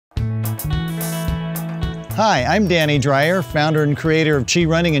Hi, I'm Danny Dreyer, founder and creator of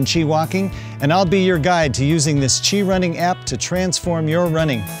ChiRunning and ChiWalking, and I'll be your guide to using this ChiRunning app to transform your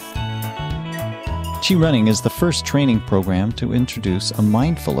running. ChiRunning is the first training program to introduce a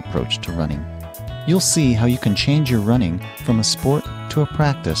mindful approach to running. You'll see how you can change your running from a sport to a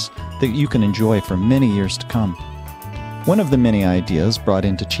practice that you can enjoy for many years to come. One of the many ideas brought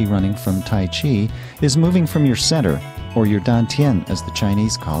into ChiRunning from Tai Chi is moving from your center, or your dantian as the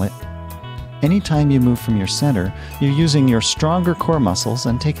Chinese call it. Anytime you move from your center, you're using your stronger core muscles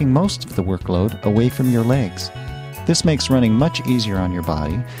and taking most of the workload away from your legs. This makes running much easier on your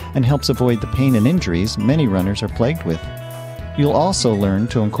body and helps avoid the pain and injuries many runners are plagued with. You'll also learn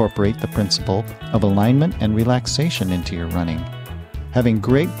to incorporate the principle of alignment and relaxation into your running. Having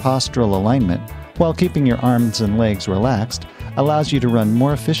great postural alignment while keeping your arms and legs relaxed allows you to run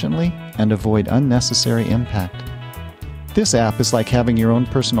more efficiently and avoid unnecessary impact. This app is like having your own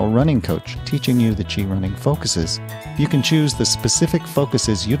personal running coach teaching you the ChiRunning focuses. You can choose the specific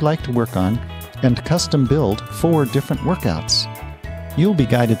focuses you'd like to work on and custom build 4 different workouts. You'll be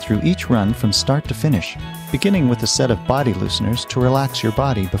guided through each run from start to finish, beginning with a set of body looseners to relax your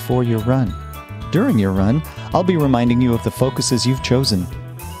body before your run. During your run, I'll be reminding you of the focuses you've chosen.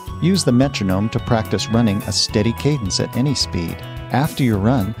 Use the metronome to practice running a steady cadence at any speed. After your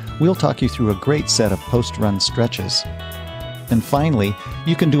run, we'll talk you through a great set of post-run stretches. And finally,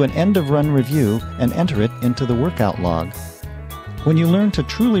 you can do an end-of-run review and enter it into the workout log. When you learn to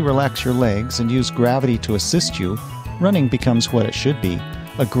truly relax your legs and use gravity to assist you, running becomes what it should be,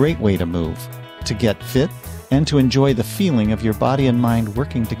 a great way to move, to get fit, and to enjoy the feeling of your body and mind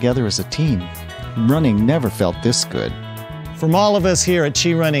working together as a team. Running never felt this good. From all of us here at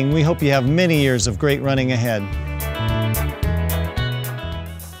ChiRunning, we hope you have many years of great running ahead.